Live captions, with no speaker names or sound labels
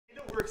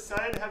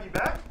excited to have you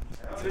back.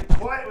 It's been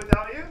quiet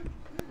without you,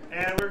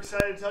 and we're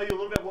excited to tell you a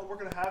little bit what we're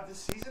going to have this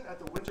season at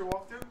the Winter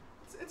Walk-Thru.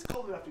 It's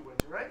cold enough to be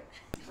winter, right?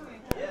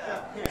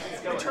 Yeah.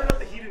 We turned up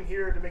the heat in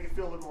here to make it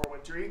feel a little more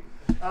wintry.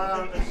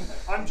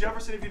 I'm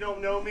Jefferson, if you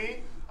don't know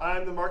me.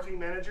 I'm the marketing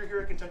manager here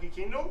at Kentucky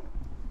Kingdom.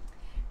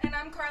 And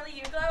I'm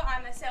Carly Uglo.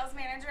 I'm the sales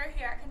manager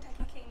here at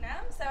Kentucky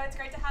Kingdom. So it's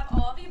great to have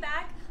all of you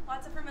back.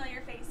 Lots of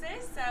familiar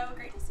faces, so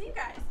great to see you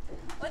guys.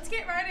 Let's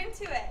get right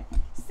into it.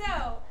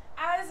 So,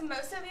 as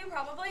most of you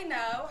probably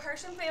know,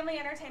 Hersham Family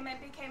Entertainment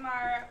became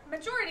our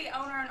majority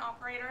owner and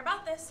operator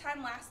about this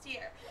time last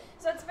year.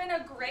 So it's been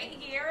a great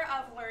year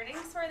of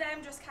learnings for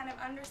them, just kind of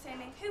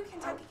understanding who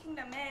Kentucky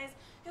Kingdom is,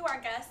 who our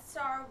guests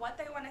are, what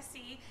they want to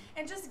see,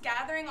 and just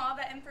gathering all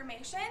the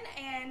information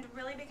and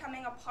really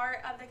becoming a part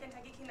of the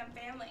Kentucky Kingdom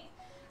family.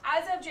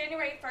 As of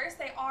January 1st,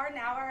 they are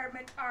now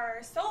our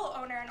sole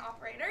owner and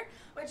operator,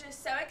 which is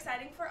so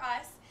exciting for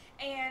us.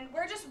 And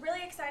we're just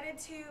really excited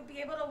to be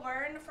able to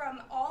learn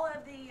from all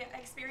of the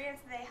experience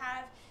they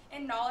have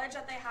and knowledge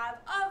that they have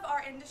of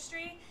our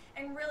industry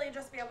and really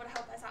just be able to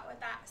help us out with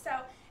that. So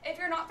if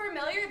you're not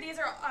familiar, these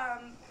are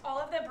all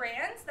of the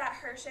brands that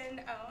Hersham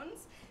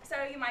owns. So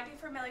you might be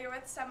familiar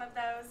with some of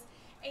those.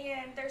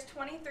 And there's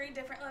 23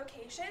 different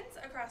locations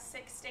across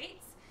 6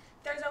 states.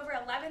 There's over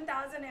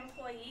 11,000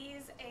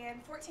 employees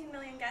and 14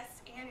 million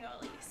guests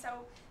annually. So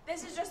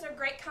this is just a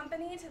great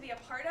company to be a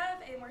part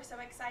of, and we're so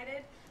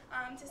excited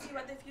to see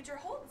what the future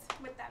holds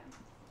with them.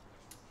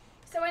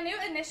 So a new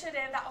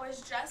initiative that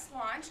was just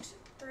launched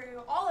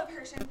through all of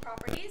Hersham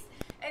properties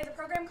is a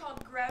program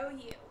called Grow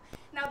You.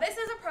 Now this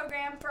is a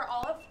program for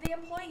all of the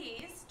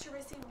employees to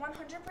receive 100%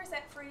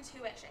 free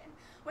tuition,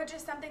 which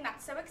is something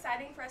that's so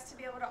exciting for us to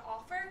be able to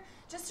offer,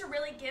 just to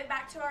really give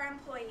back to our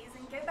employees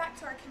and give back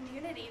to our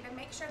community to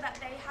make sure that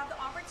they have the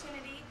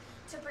opportunity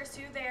to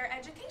pursue their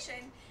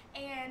education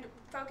and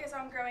focus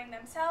on growing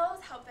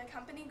themselves, help the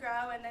company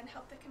grow, and then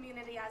help the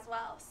community as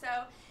well. So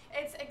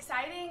it's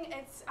exciting.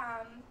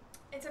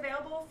 It's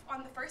available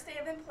on the first day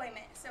of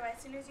employment. So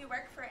as soon as you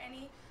work for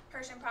any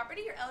Hersham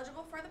property, you're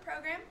eligible for the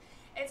program.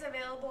 It's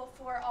available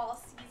for all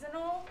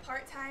seasonal,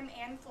 part-time,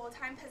 and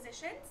full-time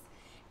positions.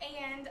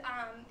 And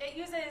it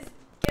uses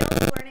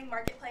Guild Learning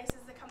Marketplace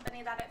is the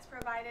company that it's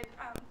provided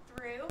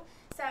through.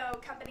 So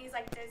companies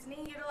like Disney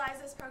utilize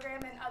this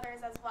program and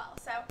others as well.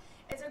 So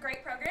it's a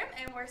great program,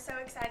 and we're so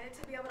excited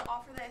to be able to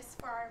offer this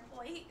for our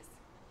employees.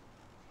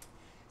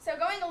 So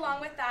going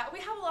along with that, we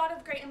have a lot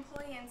of great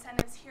employee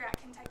incentives here at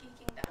Kentucky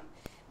Kingdom.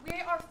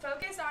 We are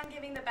focused on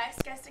giving the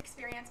best guest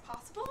experience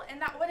possible,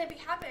 and that wouldn't be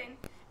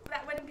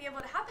able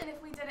to happen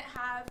if we didn't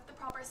have the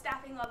proper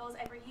staffing levels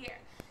every year.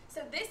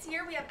 So this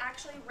year we have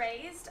actually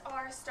raised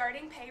our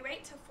starting pay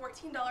rate to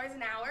 $14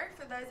 an hour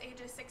for those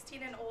ages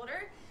 16 and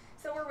older.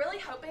 So we're really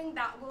hoping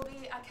that will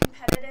be a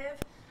competitive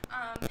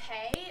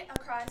pay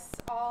across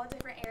all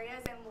different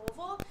areas in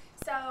Louisville,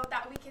 so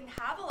that we can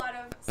have a lot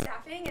of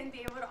staffing and be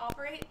able to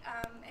operate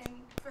and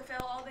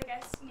fulfill all the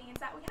guest needs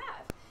that we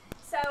have.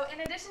 So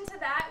in addition to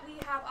that, we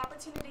have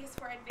opportunities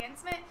for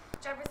advancement.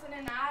 Jefferson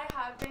and I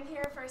have been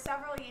here for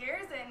several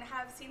years and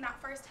have seen that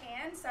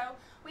firsthand. So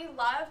we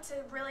love to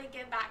really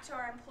give back to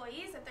our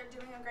employees if they're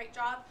doing a great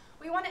job.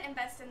 We want to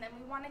invest in them.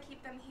 We want to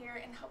keep them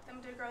here and help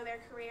them to grow their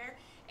career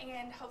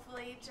and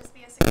hopefully just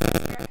be a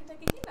success here at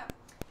Kentucky Kingdom.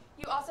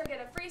 You also get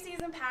a free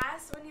season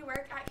pass when you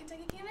work at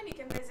Kentucky Kingdom. You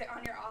can visit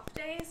on your off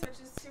days, which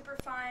is super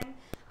fun.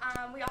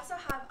 We also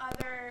have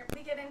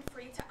we get in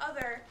free to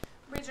other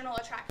regional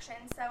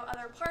attractions, so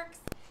other parks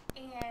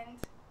and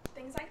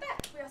things like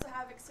that. We also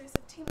have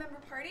exclusive team member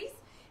parties,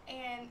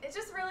 and it's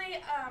just really,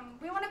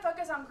 we want to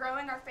focus on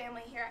growing our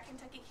family here at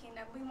Kentucky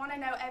Kingdom. We want to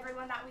know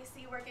everyone that we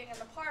see working in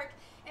the park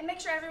and make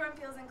sure everyone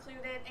feels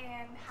included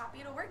and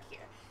happy to work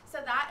here. So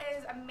that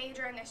is a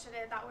major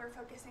initiative that we're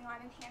focusing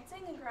on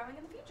enhancing and growing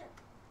in the future.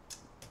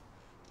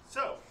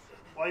 So,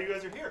 while you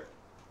guys are here,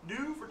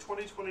 new for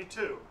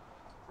 2022,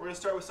 we're going to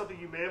start with something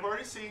you may have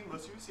already seen.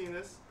 Most of you have seen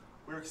this.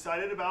 We're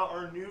excited about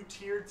our new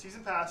tiered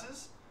season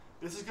passes.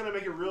 This is going to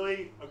make it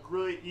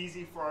really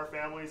easy for our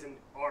families and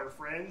our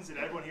friends and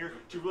everyone here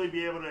to really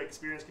be able to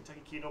experience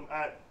Kentucky Kingdom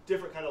at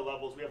different kind of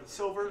levels. We have the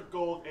silver,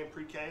 gold, and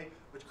pre-K,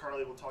 which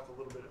Carly will talk a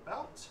little bit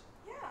about.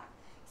 Yeah.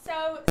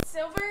 So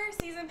silver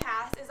season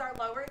pass is our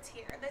lower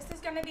tier. This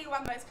is going to be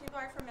what most people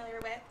are familiar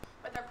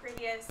with our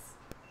previous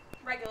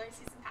regular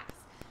season pass.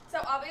 So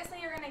obviously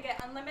you're going to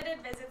get unlimited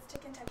visits to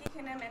Kentucky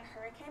Kingdom and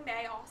Hurricane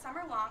Bay all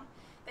summer long.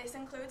 This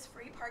includes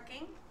free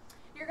parking.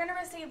 You're going to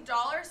receive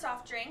dollar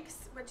soft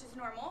drinks, which is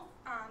normal,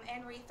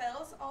 and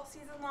refills all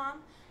season long.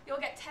 You'll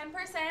get 10%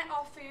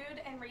 off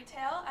food and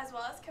retail, as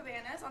well as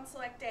cabanas on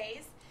select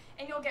days.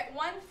 And you'll get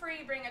one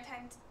free bring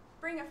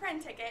a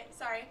friend ticket,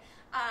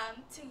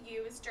 to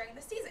use during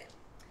the season.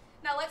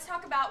 Now let's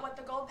talk about what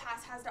the Gold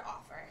Pass has to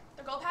offer.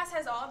 The Gold Pass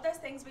has all of those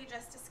things we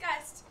just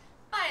discussed,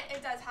 but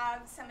it does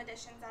have some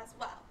additions as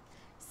well.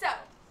 So,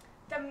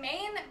 the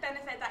main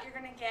benefit that you're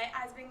going to get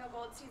as being a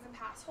Gold Season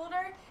Pass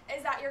holder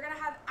is that you're going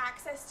to have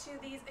access to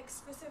these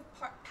exclusive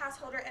pass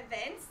holder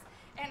events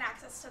and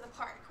access to the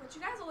park, which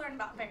you guys will learn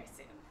about very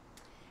soon.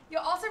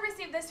 You'll also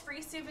receive this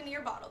free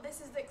souvenir bottle. This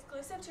is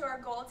exclusive to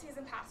our Gold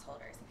Season Pass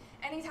holders.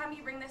 Anytime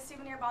you bring this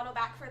souvenir bottle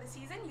back for the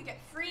season, you get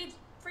free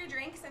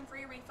drinks and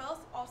free refills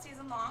all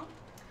season long.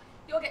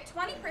 You'll get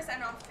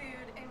 20% off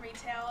food in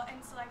retail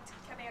and select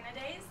Cabana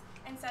days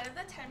instead of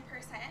the 10%.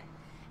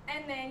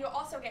 And then you'll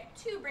also get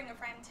 2 Bring a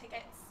Friend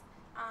tickets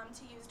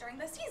to use during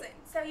the season.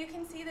 So you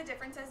can see the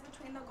differences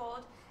between the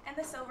gold and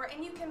the silver,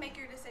 and you can make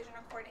your decision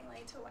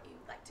accordingly to what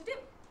you'd like to do.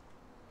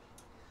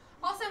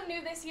 Also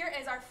new this year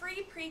is our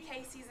free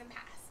pre-K season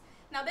pass.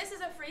 Now this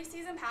is a free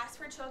season pass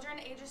for children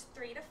ages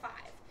 3 to 5.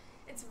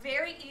 It's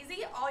very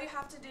easy. All you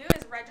have to do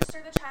is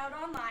register the child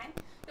online.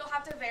 You'll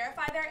have to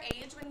verify their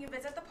age when you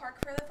visit the park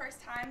for the first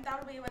time.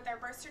 That'll be with their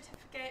birth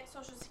certificate,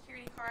 social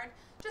security card,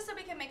 just so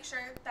we can make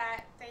sure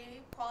that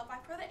they qualify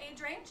for the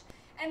age range.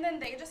 And then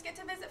they just get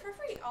to visit for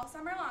free all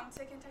summer long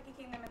to Kentucky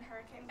Kingdom and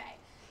Hurricane Bay.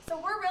 So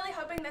we're really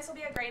hoping this will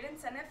be a great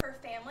incentive for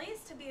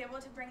families to be able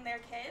to bring their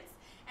kids,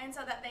 and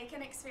so that they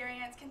can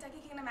experience Kentucky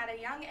Kingdom at a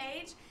young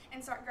age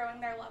and start growing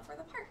their love for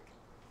the park.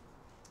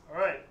 All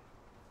right,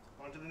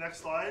 on to the next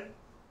slide.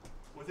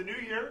 With the new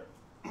year,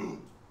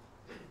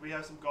 we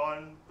have some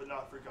gone but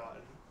not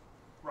forgotten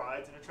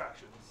rides and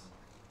attractions.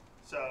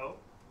 So,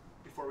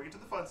 before we get to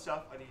the fun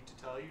stuff, I need to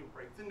tell you and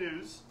break the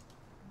news.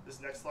 This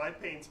next slide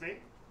pains me.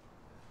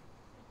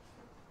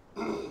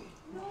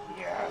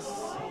 Yes.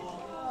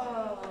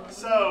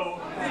 So,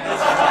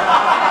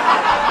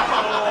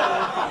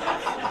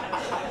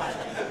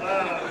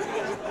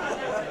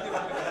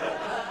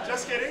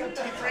 just kidding.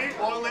 T3,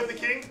 long live the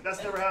king.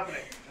 That's never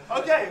happening.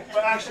 Okay,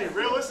 but actually,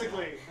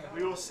 realistically,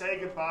 we will say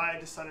goodbye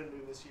to Sun and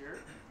Moon this year.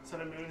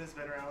 Sun and Moon has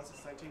been around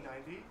since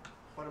 1990.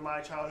 One of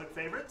my childhood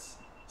favorites.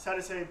 Sad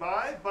to say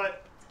bye,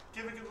 but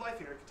give a good life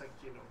here at Kentucky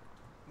Kingdom.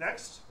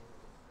 Next,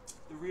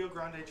 the Rio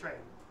Grande train.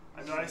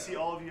 I know I see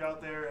all of you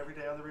out there every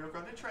day on the Rio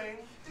Grande train,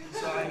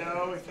 so I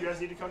know if you guys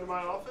need to come to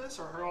my office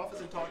or her office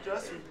and talk to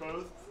us, we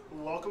both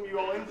welcome you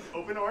all in with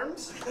open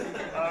arms.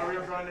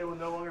 Rio Grande will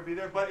no longer be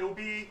there, but it will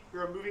be, we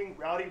are moving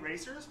Rowdy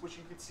Racers, which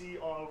you can see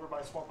all over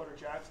by Swamp Butter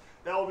Jack's.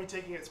 That will be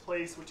taking its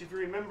place, which if you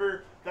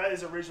remember, that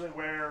is originally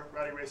where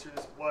Rowdy Racers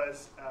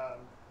was.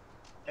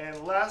 And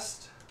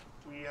last,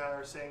 we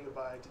are saying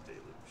goodbye to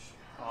Deluge.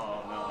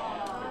 Oh,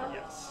 no.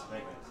 Yes.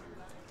 Thank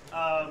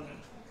you.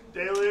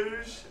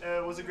 Deluge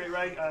was a great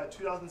ride.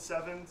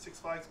 2007, Six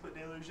Flags put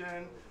Deluge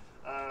in,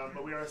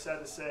 but we are sad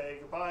to say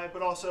goodbye.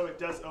 But also, it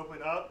does open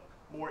up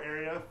more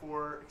area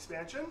for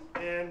expansion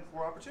and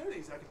more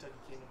opportunities at Kentucky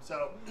Kingdom.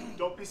 So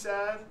don't be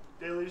sad.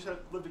 Deluge has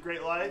lived a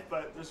great life,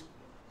 but there's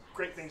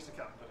great things to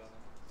come.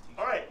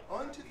 All right,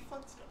 on to the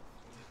fun stuff.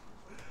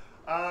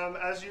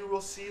 As you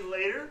will see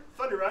later,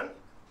 Thunder Run.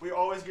 We're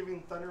always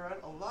giving Thunder Run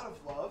a lot of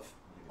love,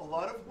 a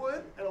lot of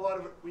wood, and a lot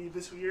of.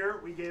 This year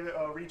we gave it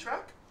a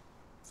retrack.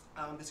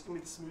 This is going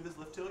to be the smoothest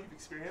lift hill you've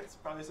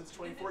experienced probably since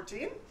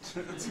 2014. It's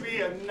going to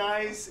be a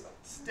nice,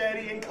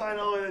 steady incline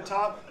all the way to the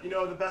top. You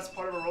know, the best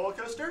part of a roller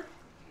coaster.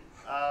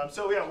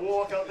 So yeah, we'll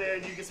walk out there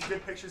and you get some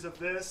good pictures of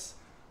this.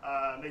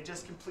 They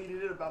just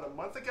completed it about a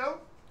month ago.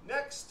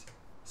 Next,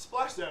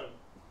 Splash Zone.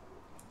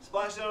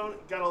 Splash Zone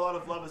got a lot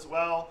of love as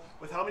well.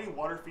 With how many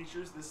water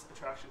features this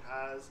attraction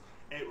has,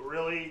 it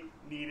really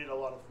needed a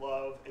lot of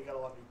love. It got a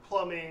lot of new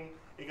plumbing.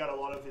 It got a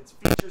lot of its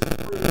features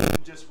improved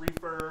and just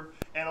refurb.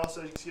 And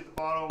also, you can see at the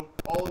bottom,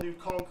 all new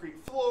concrete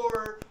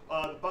floor,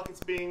 the buckets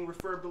being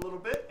refurbed a little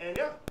bit. And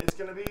yeah, it's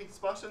going to be,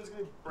 Splash Zone is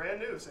going to be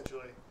brand new,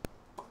 essentially.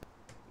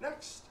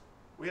 Next,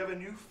 we have a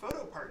new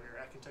photo partner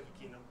at Kentucky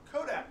Kingdom,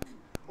 Kodak.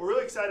 We're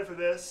really excited for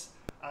this.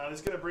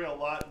 It's going to bring a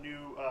lot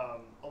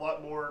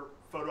more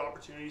photo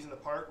opportunities in the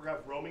park. We're going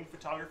to have roaming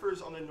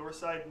photographers on the north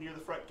side near the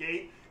front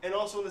gate, and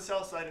also on the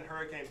south side in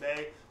Hurricane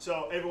Bay.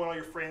 So everyone, all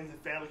your friends and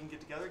family can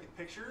get together, get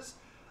pictures.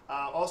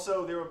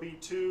 Also, there will be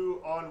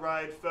 2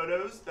 on-ride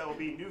photos that will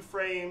be new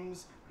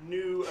frames,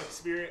 new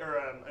experience, or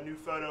a new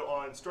photo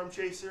on Storm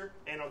Chaser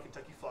and on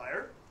Kentucky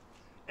Flyer.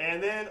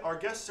 And then our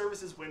guest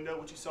services window,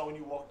 which you saw when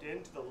you walked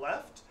in to the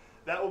left,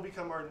 that will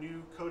become our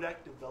new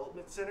Kodak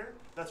Development Center.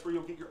 That's where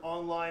you'll get your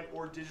online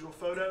or digital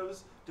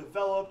photos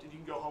developed, and you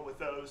can go home with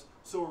those.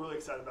 So we're really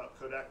excited about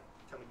Kodak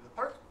coming to the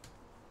park.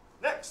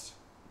 Next,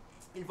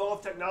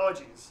 Evolve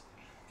Technologies.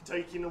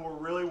 Kentucky Kingdom, we're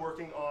really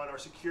working on our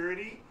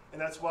security,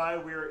 and that's why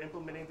we're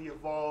implementing the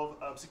Evolve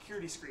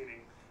security screening.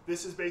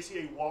 This is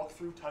basically a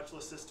walk-through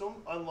touchless system.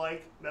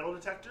 Unlike metal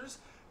detectors,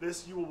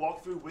 this you will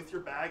walk through with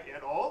your bag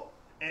and all,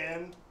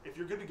 and if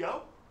you're good to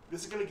go,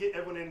 this is going to get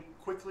everyone in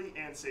quickly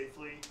and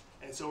safely.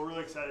 And so we're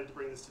really excited to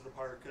bring this to the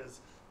park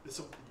because this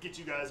will get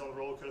you guys on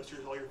roller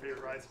coasters, all your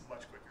favorite rides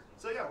much quicker.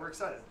 So yeah, we're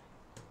excited.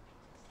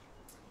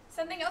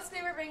 Something else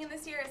we were bringing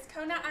this year is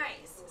Kona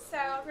Ice. So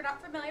if you're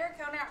not familiar,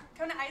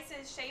 Kona Ice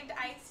is shaved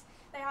ice.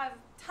 They have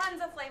tons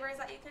of flavors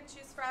that you can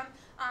choose from.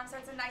 So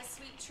it's a nice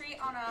sweet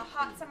treat on a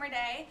hot summer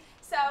day.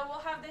 So we'll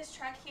have this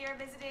truck here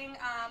visiting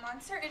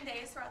on certain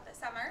days throughout the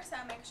summer. So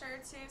make sure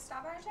to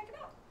stop by and check it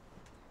out.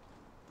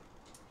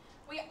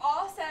 We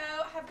also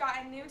have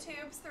gotten new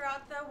tubes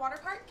throughout the water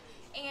park,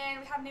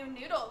 and we have new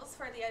noodles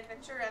for the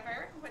Adventure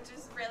River, which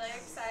is really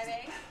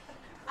exciting.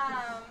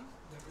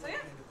 So yeah.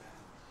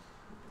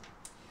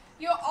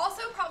 You'll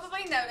also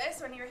probably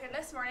notice when you were here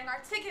this morning,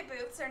 our ticket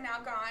booths are now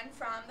gone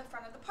from the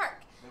front of the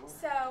park.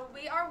 So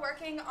we are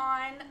working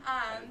on.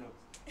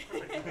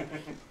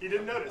 You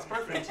didn't notice.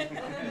 Perfect.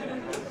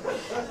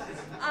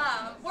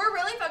 We're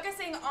really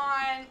focusing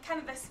on kind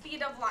of the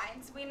speed of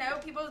lines. We know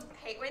people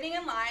hate waiting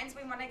in lines.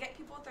 We want to get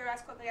people through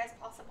as quickly as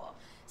possible.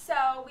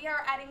 So we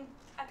are adding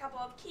a couple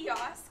of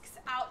kiosks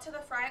out to the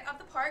front of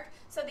the park.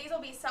 So these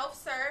will be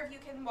self-serve. You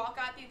can walk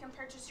up, you can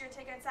purchase your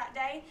tickets that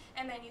day,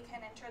 and then you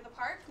can enter the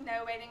park.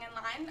 No waiting in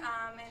line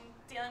and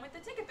dealing with the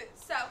ticket booth.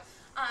 So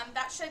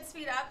that should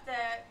speed up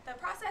the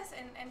process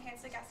and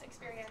enhance the guest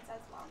experience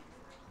as well.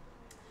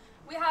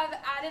 We have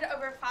added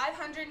over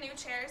 500 new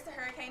chairs to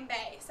Hurricane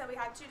Bay. So we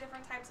have 2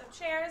 different types of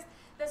chairs.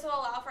 This will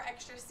allow for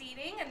extra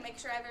seating and make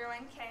sure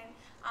everyone can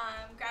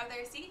grab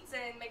their seats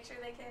and make sure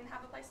they can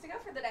have a place to go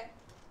for the day.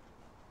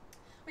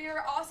 We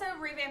are also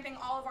revamping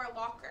all of our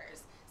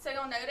lockers. So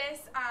you'll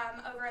notice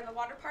over in the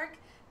water park,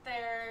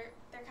 they're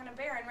kind of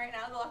barren right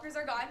now. The lockers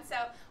are gone. So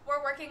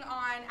we're working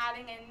on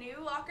adding in new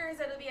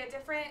lockers. It'll be a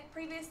different,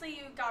 previously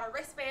you got a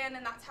wristband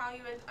and that's how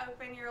you would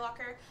open your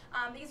locker.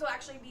 These will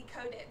actually be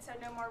coded, so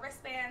no more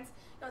wristbands.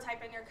 You'll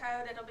type in your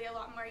code. It'll be a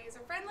lot more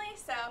user-friendly.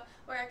 So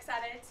we're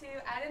excited to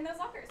add in those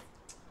lockers.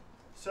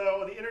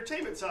 So the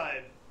entertainment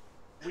side,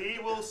 we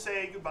will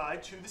say goodbye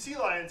to the Sea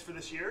Lions for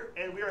this year,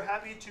 and we are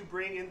happy to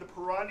bring in the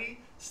Pirandi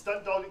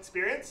Stunt Dog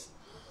Experience.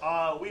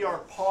 We are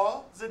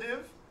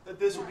positive that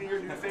this will be your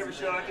new favorite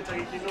show at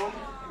Kentucky Kingdom.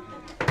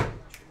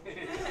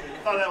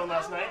 Thought of that one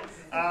last night.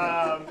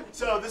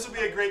 So this will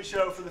be a great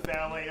show for the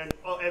family and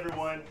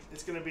everyone.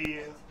 It's going to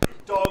be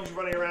dogs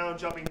running around,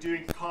 jumping,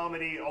 doing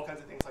comedy, all kinds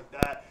of things like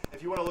that.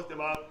 If you want to look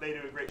them up, they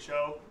do a great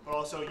show. But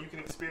also you can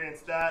experience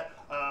that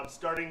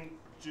starting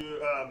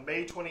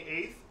May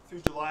 28th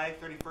through July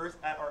 31st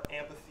at our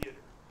amphitheater.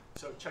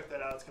 So check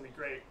that out. It's going to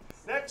be great.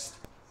 Next,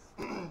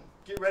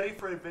 get ready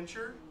for an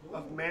adventure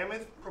of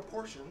mammoth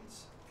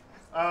proportions.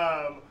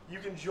 You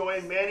can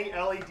join Manny,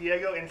 Ellie,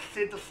 Diego, and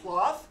Sid the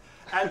Sloth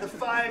at the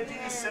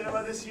 5D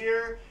Cinema this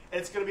year.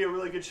 It's going to be a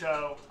really good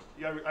show.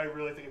 I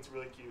really think it's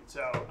really cute.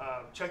 So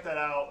check that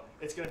out.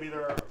 It's going to be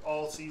there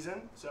all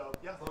season. So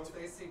yeah. As long as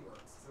the AC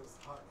works, it was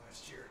hot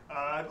last year.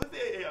 I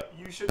believe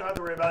you should not have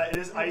to worry about it.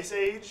 It is Ice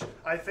Age.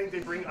 I think they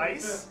bring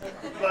ice,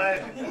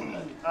 but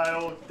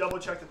I'll double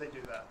check that they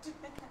do that.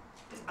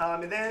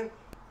 And then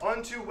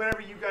on to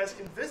whenever you guys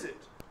can visit.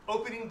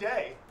 Opening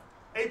day,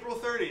 April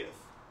 30th.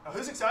 Now,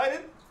 who's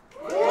excited?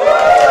 Woo!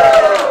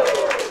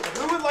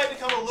 Who would like to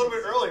come a little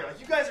bit earlier? Like,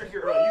 you guys are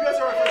here early. You guys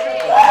are our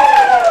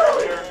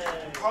first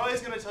earlier.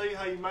 Carly's going to tell you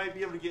how you might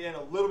be able to get in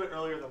a little bit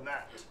earlier than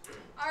that.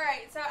 All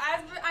right, so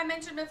as I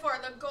mentioned before,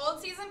 the Gold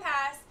Season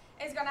Pass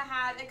is going to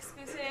have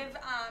exclusive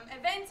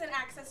events and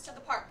access to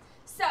the park.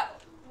 So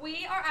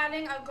we are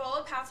adding a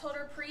Gold Pass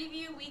Holder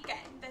Preview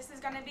Weekend. This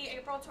is going to be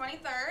April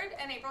 23rd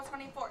and April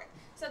 24th.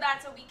 So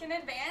that's a week in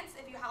advance.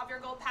 If you have your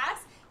Gold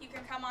Pass, you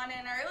can come on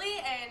in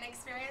early and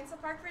experience the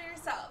park for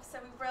yourself. So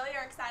we really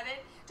are excited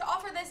to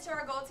offer this to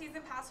our Gold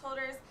Season Pass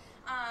holders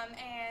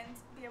and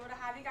be able to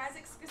have you guys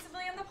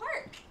exclusively in the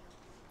park.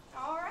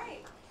 All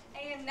right.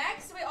 And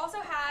next, we also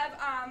have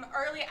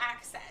early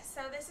access.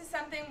 So this is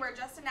something we're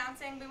just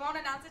announcing. We won't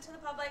announce it to the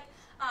public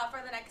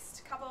for the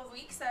next couple of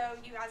weeks, so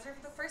you guys are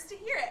the first to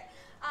hear it.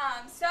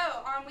 So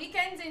on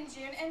weekends in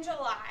June and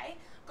July,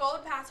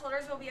 Gold Pass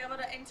holders will be able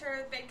to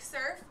enter Big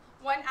Surf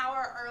 1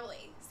 hour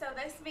early. So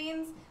this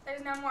means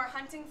there's no more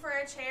hunting for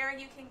a chair.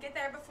 You can get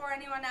there before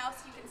anyone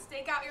else. You can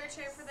stake out your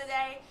chair for the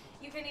day.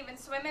 You can even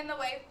swim in the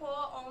wave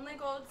pool. Only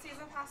Gold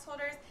Season Pass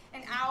holders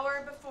an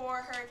hour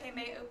before Hurricane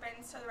Bay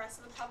opens to the rest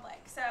of the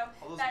public. So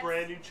all those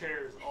brand new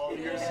chairs, all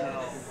to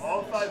yourself,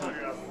 all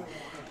 500 of them.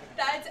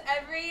 That's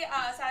every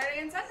Saturday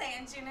and Sunday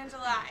in June and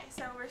July.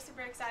 So we're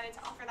super excited to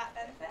offer that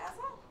benefit as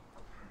well.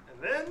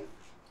 And then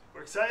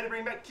we're excited to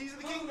bring back Keys of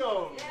the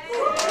Kingdom. Yay.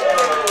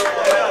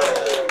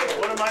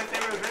 One of my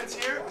favorite events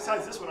here,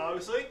 besides this one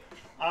obviously,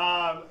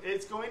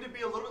 it's going to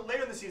be a little bit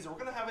later in the season. We're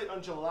going to have it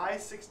on July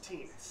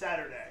 16th,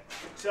 Saturday.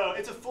 So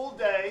it's a full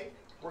day.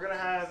 We're going to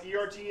have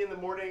ERT in the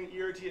morning,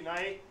 ERT at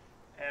night,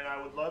 and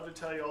I would love to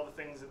tell you all the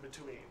things in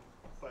between,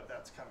 but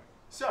that's coming.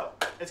 So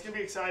it's going to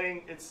be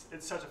exciting. It's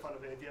such a fun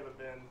event. If you haven't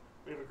been,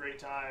 we have a great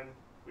time.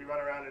 We run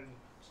around and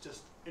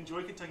just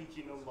enjoy Kentucky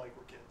Kingdom like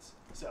we're kids.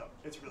 So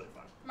it's really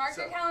fun. Mark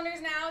your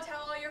calendars now.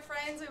 Tell all your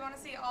friends. We want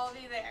to see all of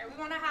you there. We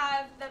want to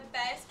have the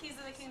best Keys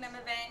of the Kingdom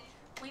event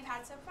we've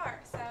had so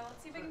far. So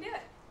let's see if we can do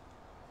it.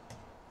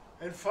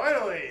 And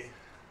finally,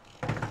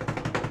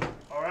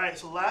 all right,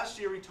 so last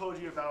year we told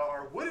you about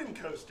our wooden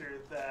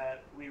coaster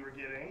that we were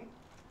getting.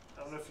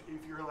 I don't know if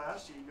you were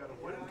last year, you got a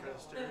wooden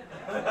coaster.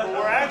 But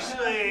we're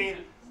actually,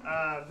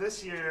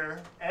 this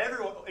year,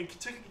 everyone in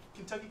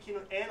Kentucky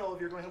Kingdom and all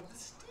of you are going to have the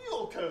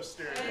steel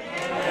coaster.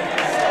 And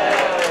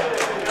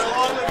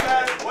along with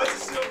that, what's a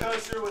steel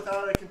coaster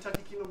without a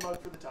Kentucky Kingdom mug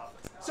for the top?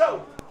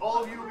 So,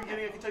 all of you will be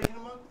getting a Kentucky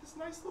Kingdom mug with this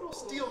nice little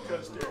steel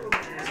coaster. So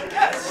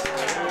yes,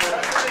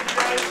 thank you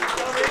guys for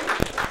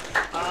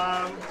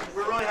coming.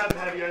 We're really happy to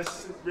have you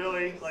guys.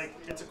 Really, like. like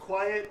it's a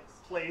quiet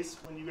place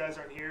when you guys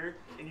aren't here,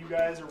 and you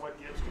guys are what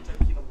gives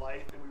Kentucky Kingdom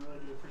life, and we really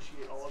do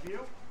appreciate all of you.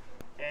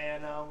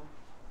 And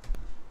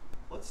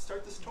let's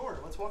start this tour.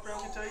 Let's walk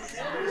around Kentucky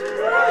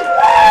Kingdom.